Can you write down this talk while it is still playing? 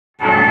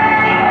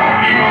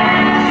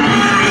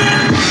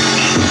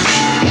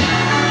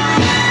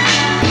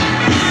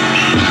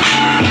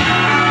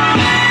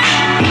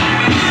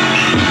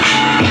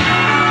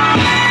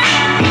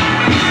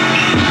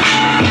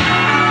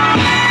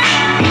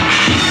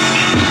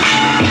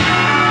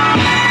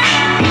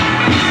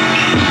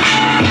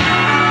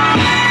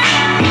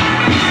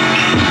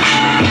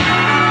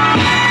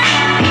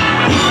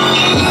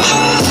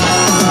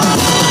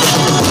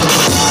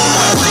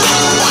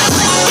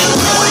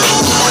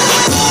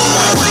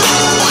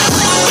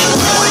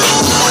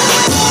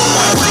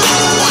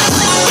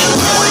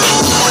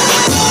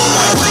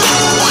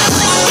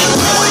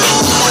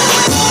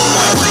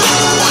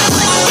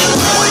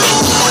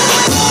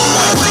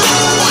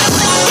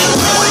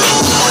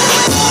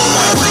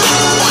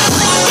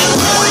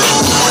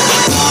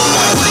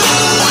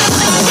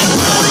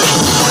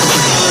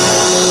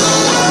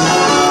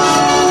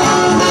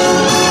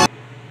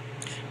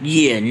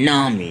Yeah,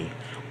 Nami,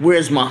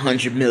 where's my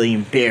 100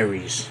 million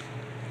berries?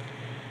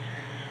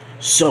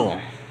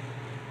 So,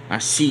 I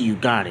see you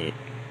got it.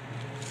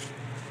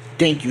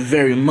 Thank you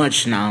very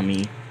much,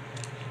 Nami.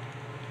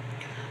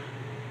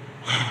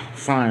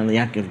 Finally,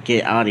 I can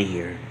get out of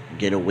here.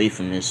 Get away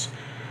from this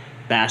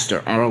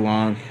bastard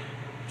Arlong.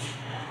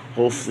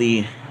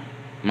 Hopefully,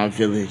 my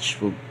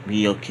village will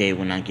be okay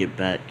when I get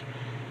back.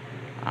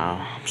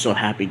 I'm so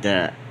happy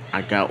that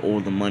I got all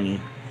the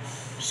money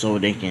so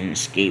they can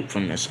escape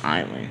from this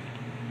island.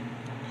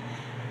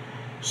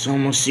 So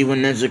I'm gonna see with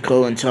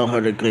Nezuko and tell her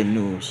the good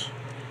news.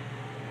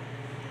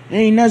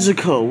 Hey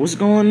Nezuko, what's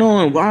going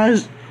on?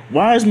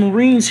 Why is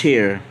Marines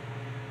here?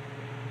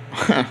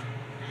 It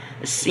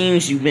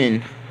seems you've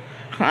been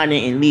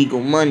hiding illegal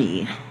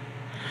money.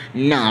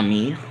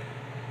 Nami.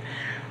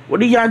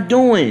 What are y'all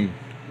doing?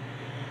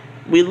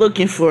 We're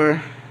looking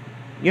for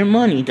your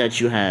money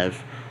that you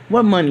have.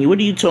 What money? What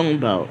are you talking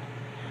about?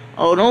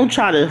 Oh, don't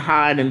try to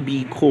hide and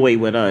be coy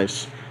with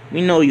us.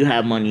 We know you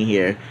have money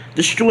here.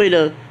 Destroy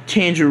the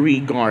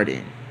Tangerine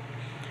Garden.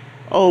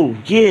 Oh,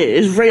 yeah,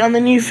 it's right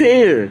underneath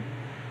here.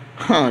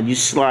 Huh, you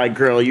sly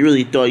girl. You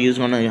really thought you was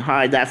gonna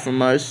hide that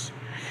from us?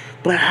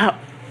 But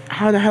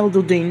how the hell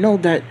did they know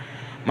that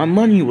my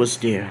money was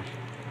there?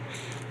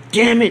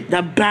 Damn it,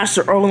 that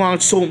bastard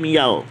Erlong sold me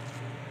out.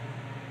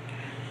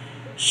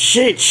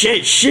 Shit.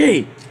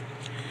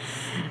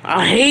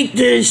 I hate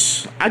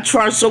this. I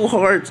tried so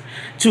hard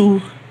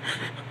to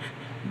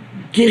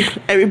get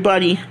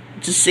everybody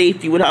to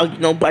safety without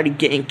nobody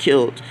getting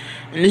killed.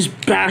 And this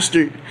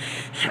bastard,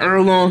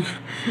 Erlong,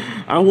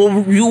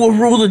 you will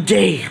rule the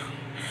day.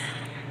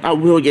 I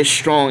will get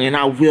strong and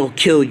I will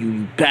kill you,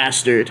 you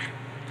bastard.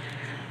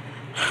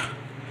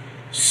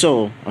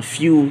 So, a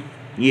few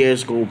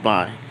years go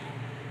by.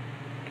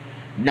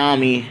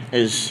 Nami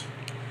is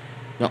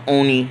the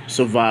only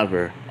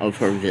survivor of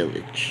her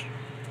village.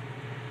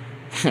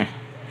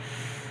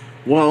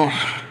 Well,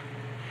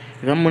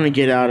 if I'm gonna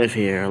get out of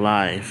here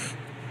alive,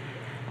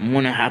 I'm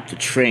gonna have to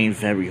train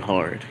very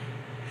hard.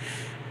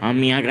 I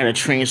mean, I gotta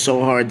train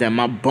so hard that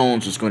my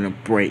bones is gonna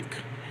break.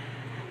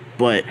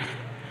 But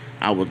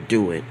I will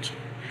do it.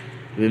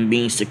 If it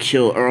means to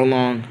kill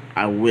Erlong,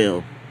 I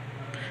will.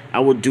 I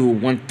will do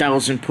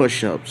 1,000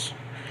 push-ups,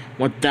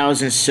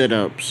 1,000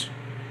 sit-ups,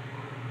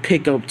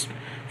 pick up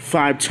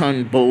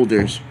 5-ton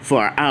boulders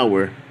for an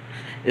hour.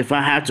 If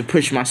I have to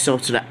push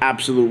myself to the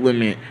absolute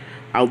limit,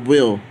 I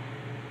will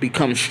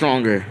become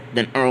stronger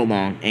than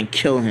Erlong and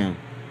kill him.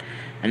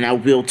 And I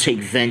will take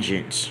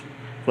vengeance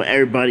for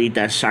everybody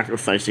that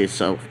sacrificed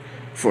itself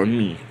for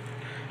me.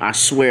 I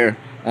swear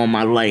on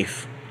my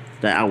life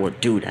that I will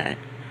do that,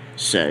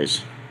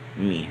 says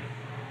me.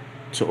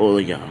 To all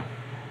of y'all,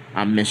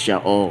 I miss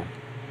y'all all.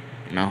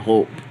 And I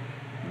hope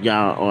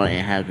y'all are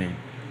in heaven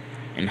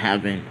and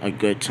having a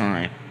good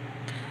time.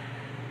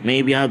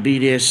 Maybe I'll be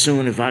there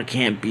soon if I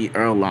can't beat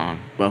Erlong,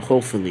 but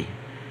hopefully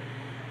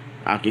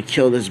I could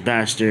kill this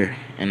bastard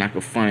and I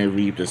could finally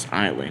leave this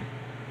island.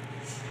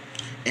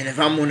 And if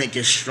I'm gonna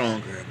get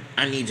stronger,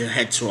 I need to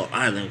head to an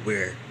island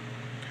where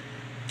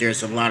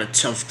there's a lot of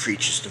tough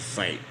creatures to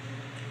fight,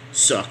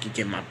 so I can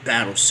get my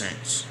battle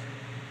sense.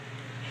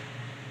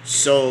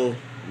 So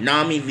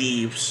Nami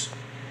leaves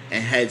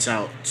and heads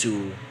out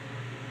to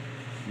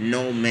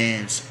No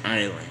Man's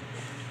Island.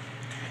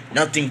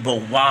 Nothing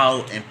but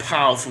wild and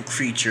powerful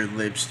creature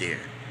lives there.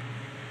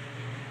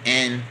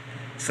 And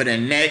for the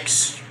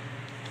next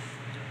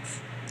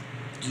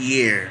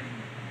year,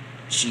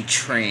 she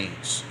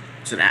trains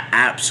to the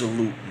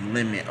absolute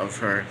limit of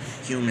her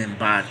human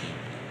body.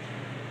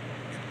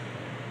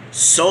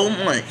 So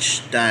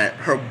much that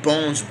her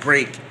bones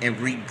break and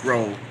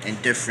regrow in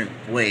different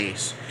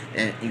ways,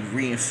 and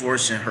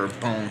reinforcing her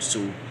bones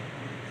to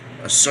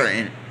a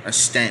certain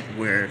extent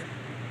where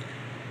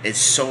it's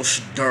so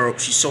durable.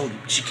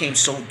 She became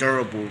so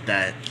durable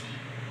that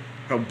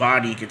her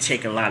body could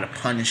take a lot of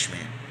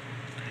punishment,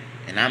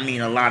 and I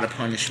mean a lot of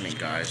punishment,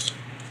 guys.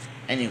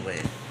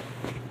 Anyway,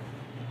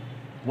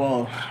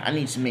 well, I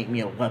need to make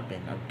me a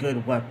weapon, a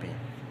good weapon.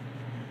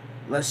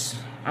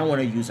 I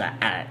want to use an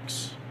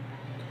axe,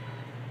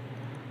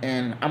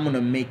 and I'm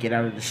gonna make it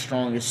out of the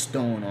strongest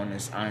stone on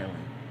this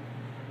island.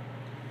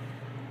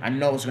 I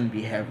know it's gonna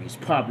be heavy. It's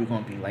probably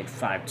gonna be like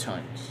 5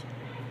 tons.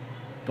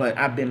 But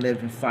I've been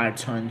living 5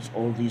 tons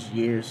all these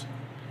years.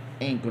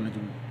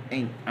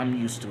 I'm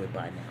used to it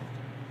by now.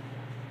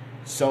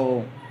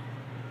 So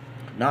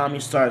Nami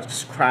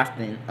starts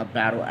crafting a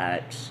battle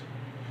axe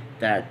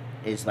that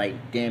is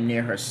like damn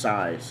near her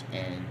size,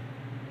 and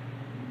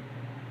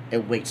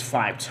it weighs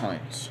 5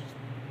 tons.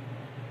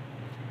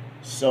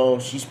 So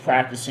she's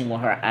practicing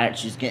with her axe.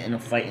 She's getting a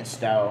fighting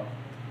style.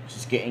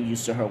 She's getting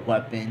used to her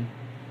weapon.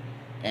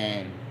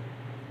 And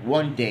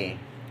one day,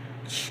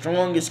 the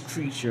strongest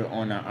creature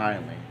on the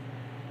island,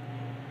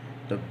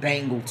 the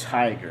Bengal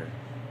tiger,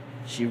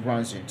 she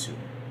runs into.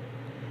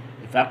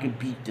 If I could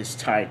beat this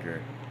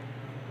tiger,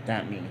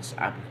 that means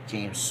I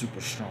became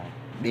super strong.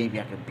 Maybe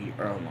I could beat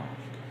Erlong.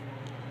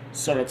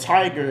 So the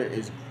tiger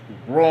is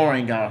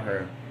roaring at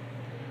her.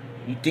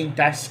 You think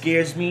that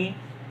scares me?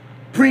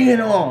 Bring it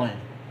on!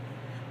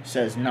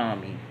 says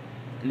Nami.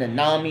 And the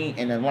Nami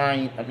and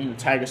the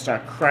tiger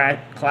start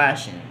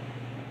clashing.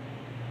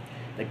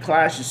 The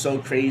clash is so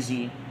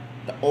crazy.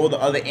 All the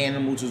other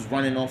animals was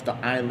running off the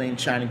island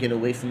trying to get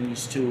away from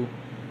these two.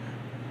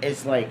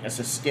 It's like it's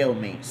a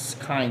stalemate,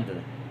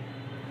 kinda.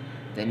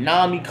 Then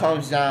Nami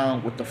comes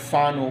down with the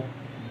final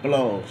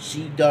blow.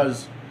 She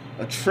does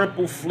a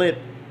triple flip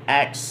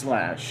axe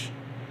slash.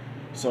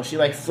 So she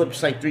like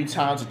flips like 3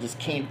 times and just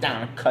came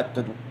down and cut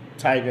the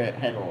tiger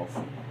head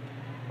off.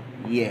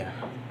 Yeah,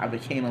 I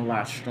became a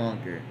lot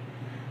stronger.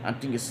 I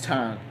think it's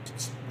time to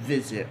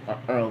visit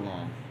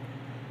Erlong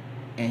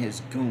and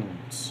his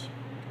goons.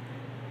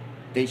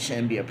 They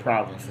shouldn't be a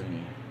problem for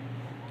me,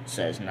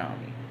 says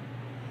Nami.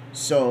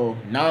 So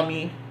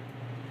Nami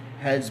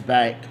heads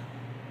back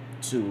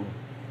to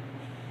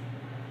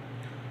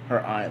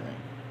her island.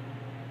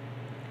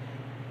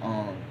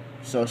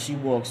 So she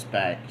walks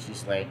back.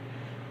 She's like,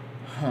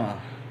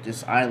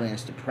 this island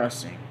is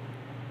depressing.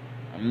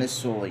 I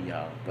miss all of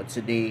y'all, but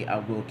today I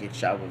will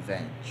get y'all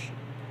revenge.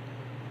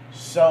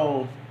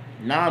 So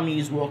Nami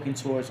is walking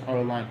towards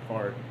Erlong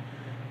Park.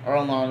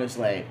 Erlong is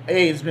like,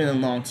 hey, it's been a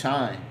long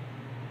time.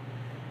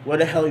 What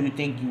the hell you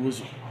think you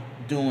was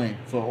doing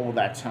for all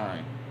that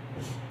time?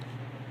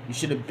 You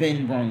should have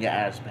been brought your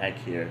ass back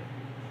here.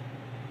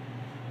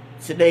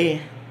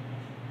 Today,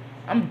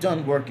 I'm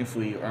done working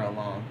for you,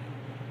 Erlong.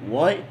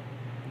 What?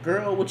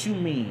 Girl, what you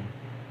mean?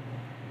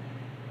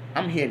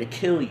 I'm here to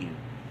kill you.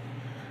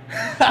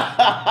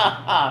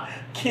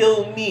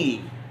 Kill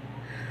me.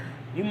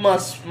 You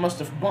must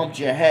have bumped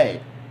your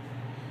head.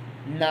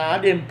 Nah, I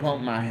didn't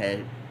bump my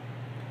head.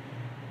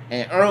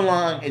 And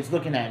Erlong is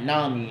looking at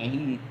Nami and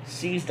he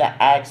sees the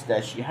axe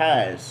that she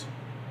has.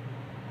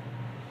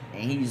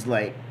 And he's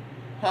like,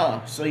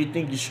 so you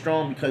think you're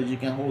strong because you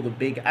can hold a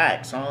big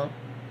axe, huh?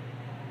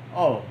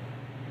 Oh,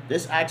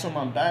 this axe on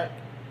my back?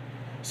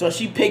 So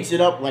she picks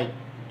it up and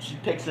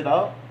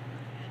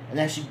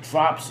then she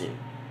drops it.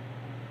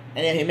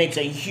 And then it makes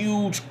a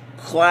huge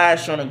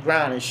clash on the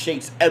ground and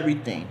shakes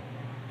everything.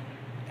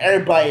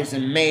 Everybody is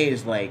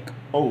amazed, like,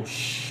 oh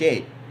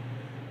shit.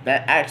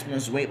 That axe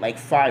must weigh like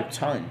 5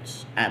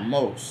 tons at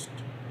most.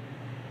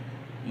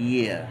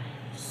 Yeah,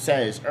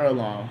 says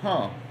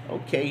Erlong,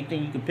 okay, you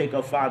think you can pick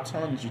up 5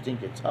 tons? You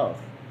think you're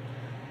tough?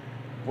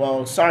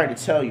 Well, sorry to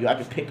tell you, I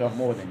can pick up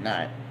more than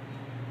that.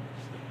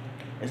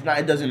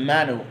 It doesn't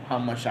matter how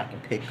much I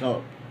can pick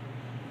up.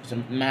 It's a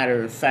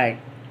matter of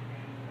fact,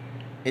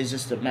 it's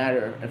just a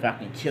matter if I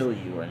can kill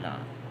you or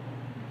not.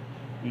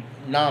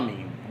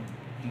 Nami,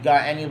 you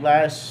got any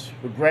last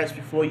regrets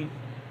before you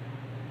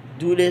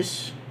do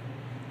this?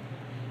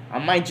 I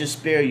might just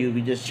spare you if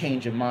you just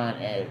change your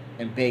mind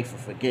and beg for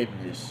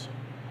forgiveness.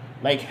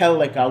 Like hell,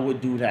 like I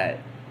would do that.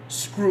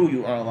 Screw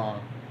you,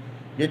 Erlong.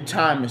 Your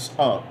time is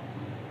up.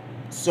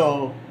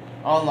 So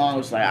Erlong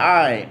was like,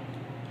 alright.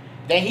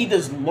 Then he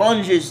just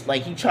lunges,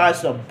 like he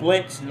tries to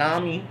blitz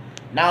Nami.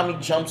 Nami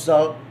jumps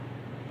up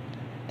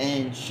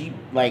and she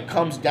like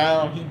comes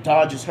down. He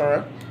dodges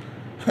her.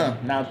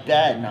 Not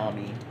bad,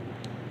 Nami.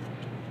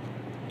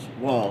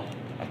 Well,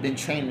 I've been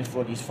training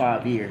for these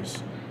 5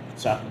 years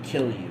so I can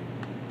kill you.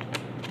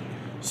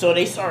 So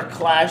they start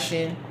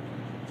clashing.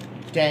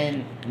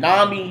 Then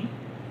Nami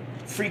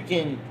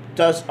freaking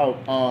does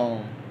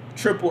a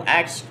triple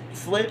axe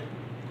flip,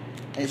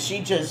 and she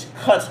just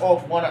cuts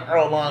off one of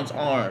Erlong's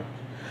arms.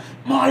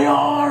 My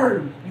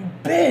arm, you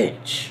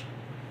bitch,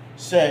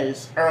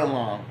 says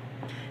Erlong.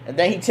 And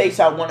then he takes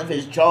out one of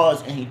his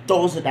jaws and he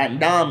throws it at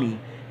Nami,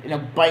 and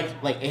it bites,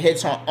 like it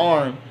hits her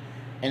arm,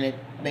 and it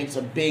makes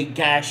a big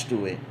gash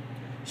through it.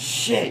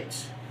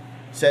 Shit,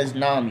 says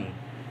Nami.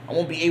 I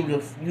won't be able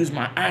to use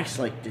my axe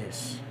like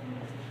this.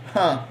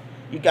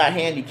 You got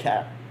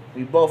handicapped.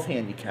 We both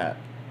handicapped.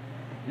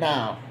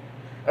 Now,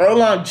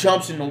 Erlong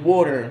jumps in the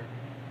water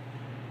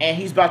and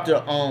he's about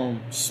to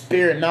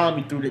spear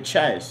Nami through the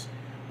chest.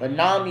 But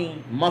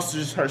Nami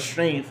musters her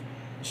strength.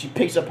 She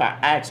picks up her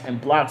axe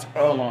and blocks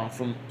Erlong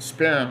from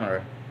spearing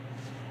her.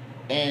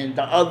 And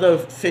the other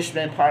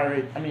fisherman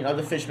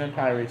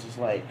pirates is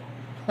like,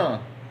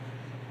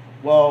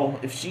 well,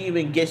 if she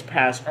even gets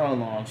past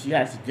Erlong, she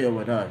has to deal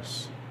with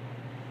us.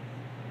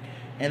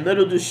 And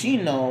little does she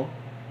know,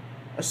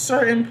 a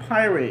certain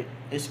pirate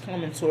is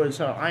coming towards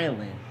her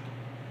island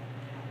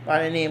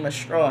by the name of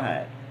Straw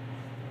Hat.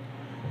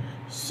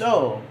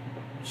 So,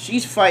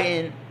 she's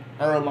fighting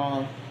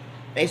Erlong.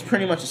 It's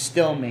pretty much a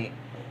stalemate.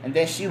 And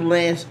then she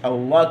lands a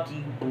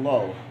lucky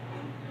blow.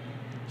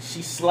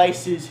 She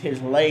slices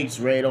his legs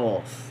right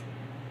off.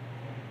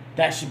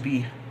 That should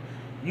be,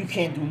 you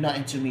can't do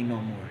nothing to me no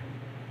more.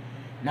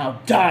 Now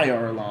die,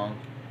 Erlong.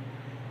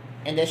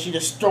 And then she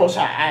just throws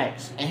her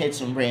axe and hits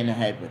him right in the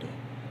head with it.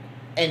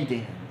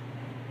 Ending him.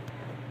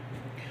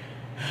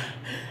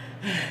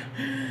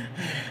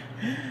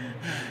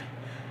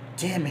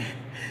 Damn it.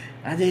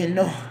 I didn't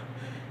know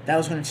that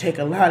was going to take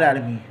a lot out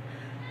of me.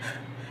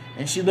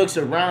 And she looks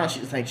around.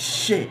 She's like,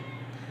 shit.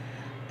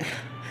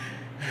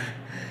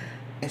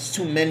 It's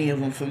too many of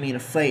them for me to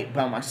fight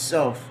by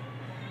myself.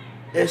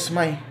 This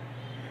might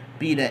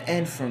be the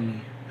end for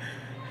me.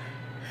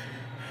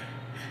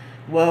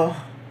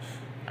 Well,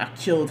 I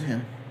killed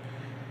him.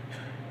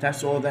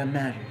 That's all that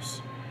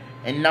matters.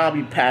 And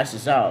Nami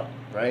passes out,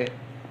 right?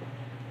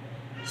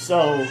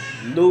 So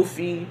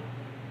Luffy,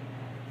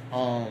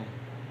 um,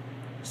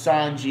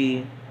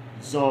 Sanji,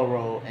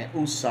 Zoro, and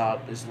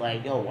Usopp is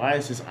like, yo, why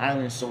is this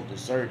island so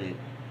deserted?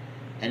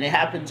 And they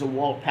happen to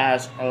walk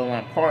past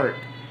Erland Park,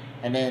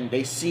 and then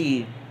they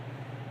see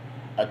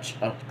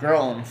a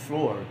girl on the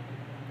floor.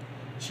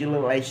 She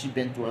looked like she's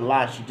been through a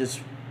lot.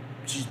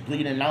 She's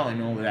bleeding out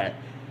and all of that.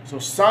 So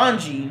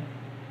Sanji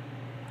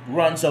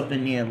runs up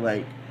in there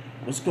like,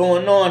 what's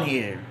going on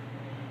here?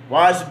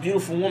 Why is a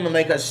beautiful woman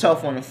like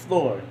herself on the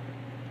floor?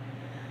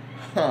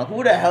 Huh,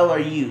 who the hell are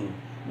you?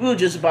 We were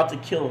just about to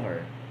kill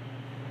her.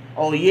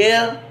 Oh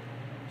yeah?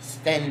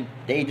 Then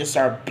they just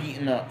start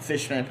beating up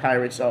Fishman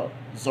pirates up,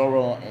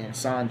 Zoro and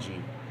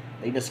Sanji.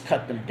 They just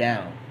cut them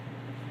down.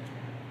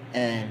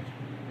 And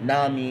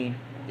Nami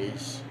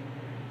is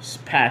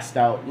passed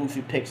out.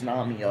 Luffy picks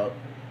Nami up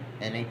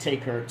and they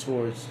take her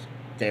towards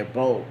their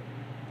boat.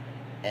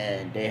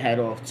 And they head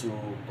off to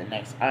the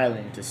next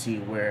island to see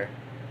where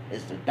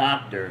is the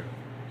doctor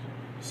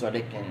so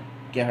they can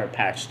get her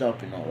patched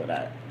up and all of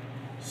that.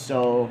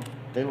 So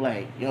they're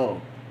like,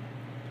 yo,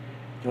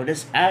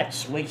 this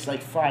axe weighs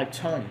like 5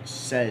 tons,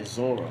 says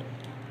Zoro.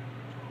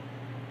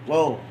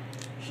 Whoa,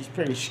 she's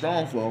pretty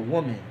strong for a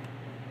woman.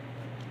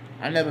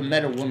 I never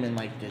met a woman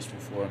like this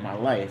before in my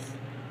life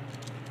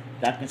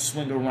that can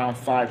swing around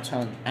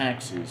 5-ton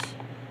axes.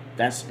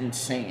 That's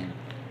insane.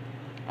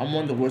 I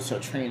wonder what's her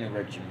training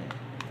regimen.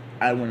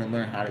 I want to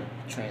learn how to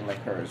train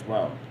like her as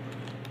well.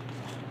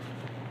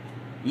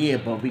 Yeah,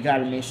 but we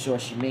gotta make sure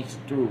she makes it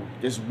through.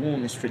 This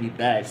wound is pretty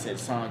bad, said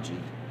Sanji.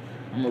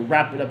 I'm gonna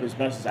wrap it up as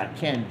best as I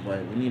can,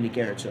 but we need to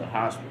get her to a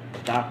hospital, a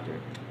doctor.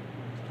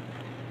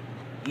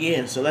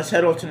 Yeah, so let's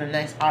head off to the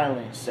next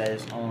island,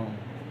 says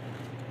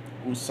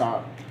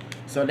Usopp.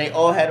 So they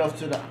all head off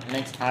to the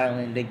next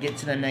island. They get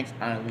to the next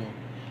island.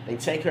 They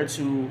take her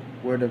to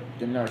where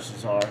the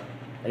nurses are.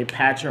 They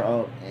patch her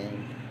up,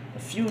 and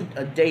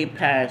a day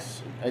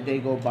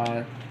go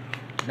by.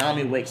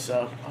 Nami wakes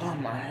up. Oh,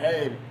 my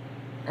head.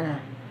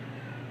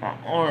 My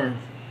arm.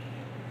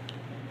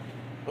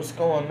 What's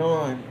going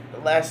on? The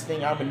last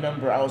thing I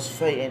remember, I was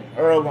fighting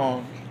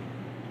Erlong.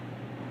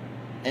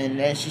 And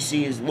then she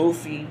sees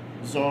Luffy,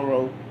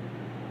 Zoro,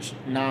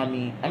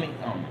 Nami. Oh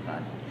my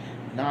god.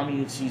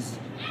 Nami sees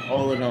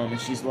all of them,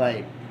 and she's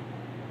like,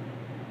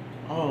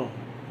 oh,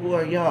 who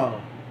are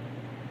y'all?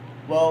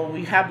 Well,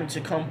 we happened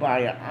to come by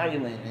an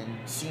island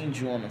and seen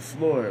you on the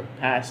floor,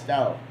 passed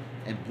out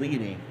and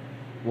bleeding,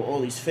 with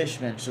all these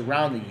fishmen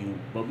surrounding you,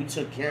 but we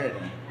took care of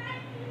them.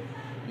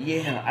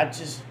 Yeah, I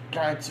just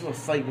got into a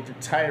fight with the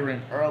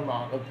tyrant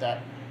Erlong of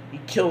that. He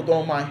killed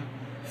all my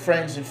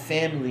friends and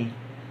family,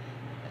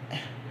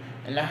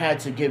 and I had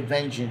to get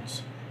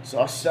vengeance.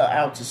 So I set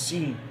out to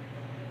sea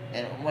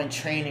and went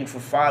training for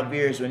 5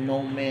 years where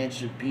no man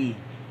should be.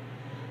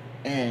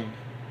 And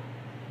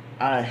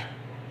I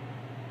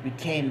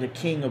became the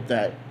queen of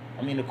that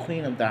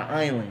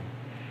island.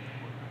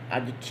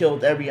 I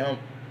killed every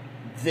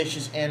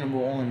vicious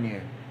animal on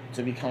there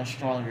to become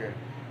stronger.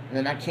 And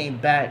then I came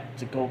back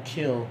to go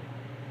kill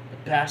the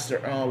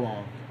bastard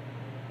Erlong.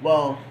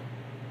 Well,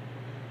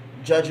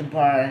 judging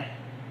by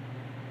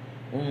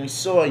when we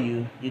saw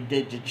you, you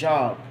did your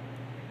job.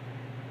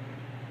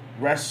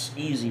 Rest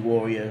easy,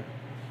 warrior.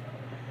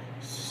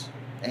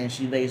 And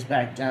she lays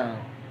back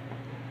down.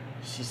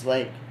 She's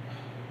like,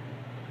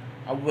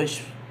 I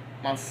wish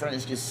my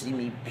friends could see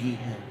me beat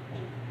him.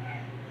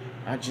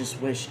 I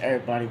just wish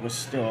everybody was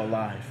still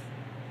alive.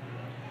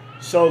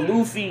 So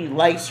Luffy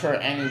likes her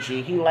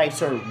energy. He likes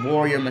her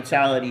warrior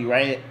mentality,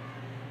 right?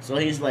 So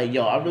he's like,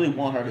 yo, I really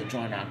want her to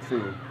join our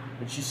crew.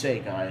 What you say,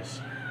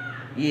 guys?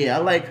 Yeah,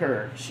 I like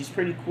her. She's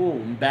pretty cool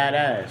and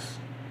badass.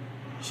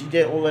 She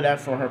did all of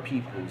that for her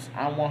peoples.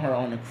 I want her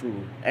on the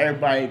crew.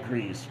 Everybody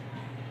agrees.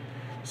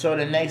 So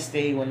the next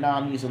day, when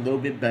Nami's a little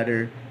bit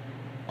better,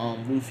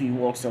 Luffy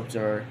walks up to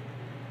her,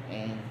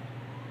 and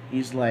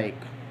he's like,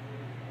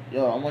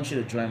 yo, I want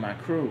you to join my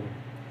crew.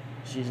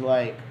 She's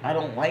like, I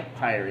don't like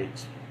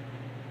pirates.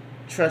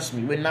 Trust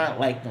me, we're not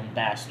like them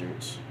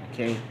bastards,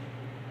 okay?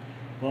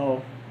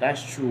 Well,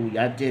 that's true.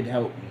 Y'all did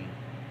help me.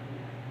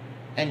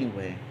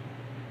 Anyway,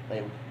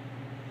 like,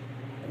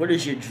 what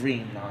is your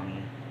dream,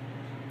 Nami?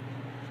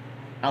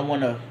 I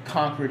want to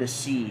conquer the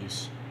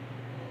seas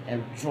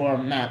and draw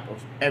a map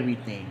of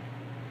everything.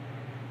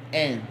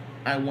 And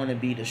I want to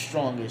be the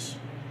strongest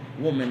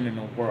woman in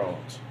the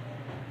world.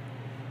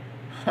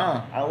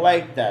 Huh, I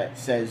like that,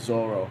 says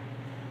Zoro.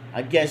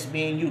 I guess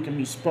me and you can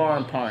be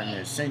sparring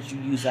partners since you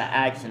use an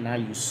axe and I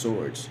use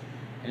swords.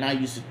 And I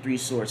use the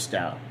 3-sword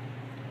style.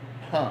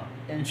 Huh,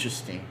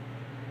 interesting.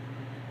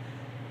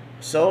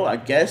 So, I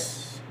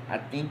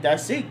think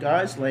that's it,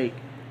 guys. Like,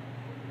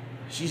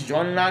 she's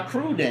joining our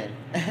crew then.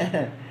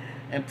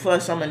 And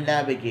plus, I'm a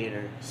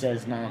navigator,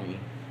 says Nami.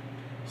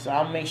 So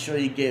I'll make sure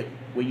you get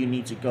where you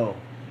need to go.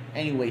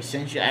 Anyway,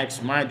 since you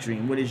asked my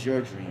dream, what is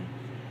your dream?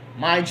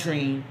 My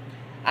dream,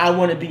 I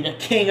want to be the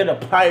king of the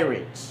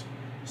pirates,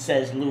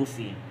 says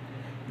Luffy.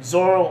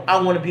 Zoro,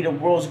 I want to be the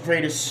world's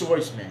greatest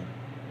swordsman.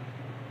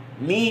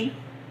 Me,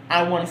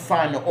 I want to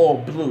find the all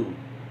blue.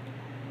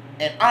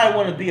 And I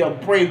want to be a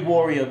brave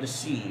warrior of the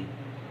sea,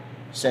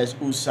 says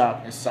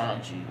Usopp and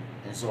Sanji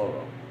and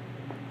Zoro.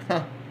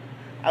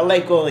 I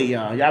like all of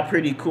y'all. Y'all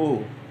pretty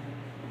cool.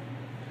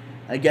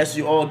 I guess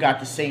you all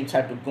got the same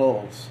type of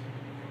goals.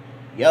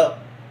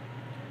 Yup.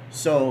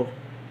 So,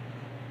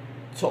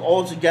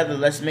 all together,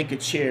 let's make a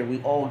cheer.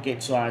 We all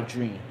get to our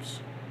dreams.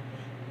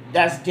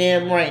 That's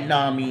damn right,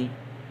 Nami.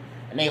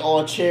 And they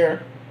all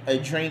cheer a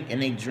drink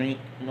and they drink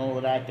and all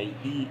of that. They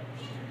eat.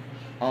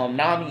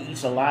 Nami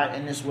eats a lot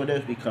in this with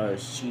us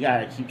because she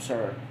gotta keeps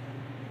her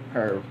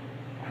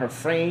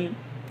frame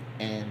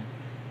and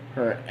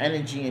her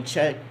energy in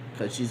check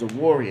because she's a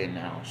warrior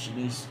now. She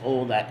needs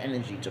all that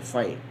energy to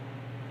fight.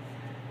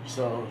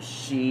 So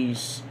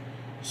she's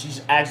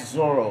asked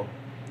Zoro,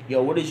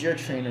 yo, what is your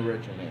training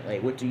regimen?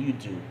 Like, what do you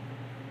do?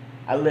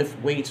 I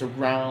lift weights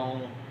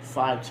around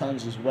 5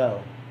 tons as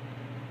well.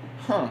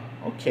 Huh,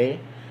 okay.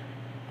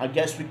 I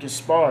guess we can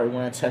spar.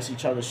 Want to test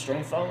each other's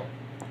strength out?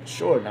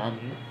 Sure,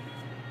 Nami.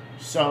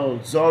 So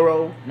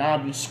Zoro,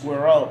 Nami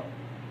square up,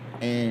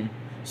 and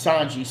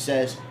Sanji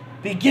says,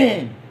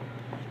 begin!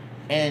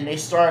 And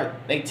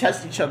they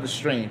test each other's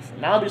strength.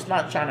 Nami's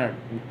not trying to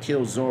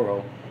kill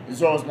Zoro.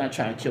 Zoro's not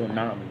trying to kill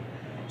Nami.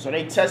 So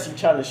they test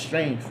each other's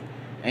strength,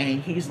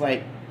 and he's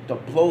like, the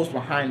blows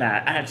behind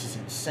that axe is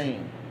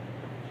insane.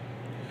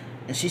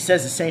 And she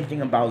says the same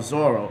thing about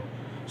Zoro.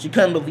 She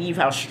couldn't believe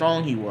how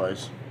strong he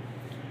was.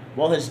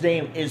 Well, his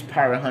name is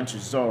Pirate Hunter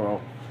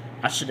Zoro.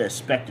 I should have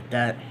expected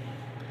that.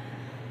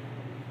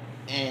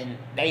 And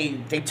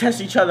they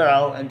test each other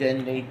out, and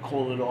then they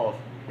call it off.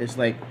 It's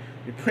like,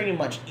 you're pretty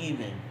much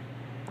even.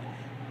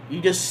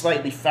 You're just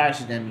slightly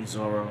faster than me,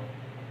 Zoro.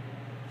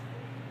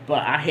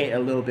 But I hit a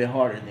little bit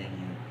harder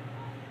than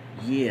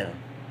you. Yeah.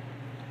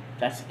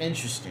 That's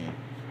interesting.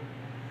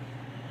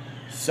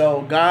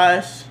 So,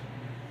 guys,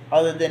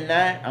 other than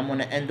that, I'm going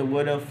to end the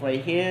What If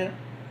right here.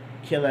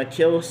 Killer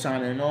Kill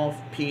signing off.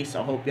 Peace.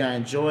 I hope y'all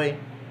enjoy.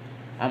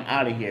 I'm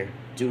out of here.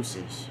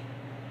 Deuces.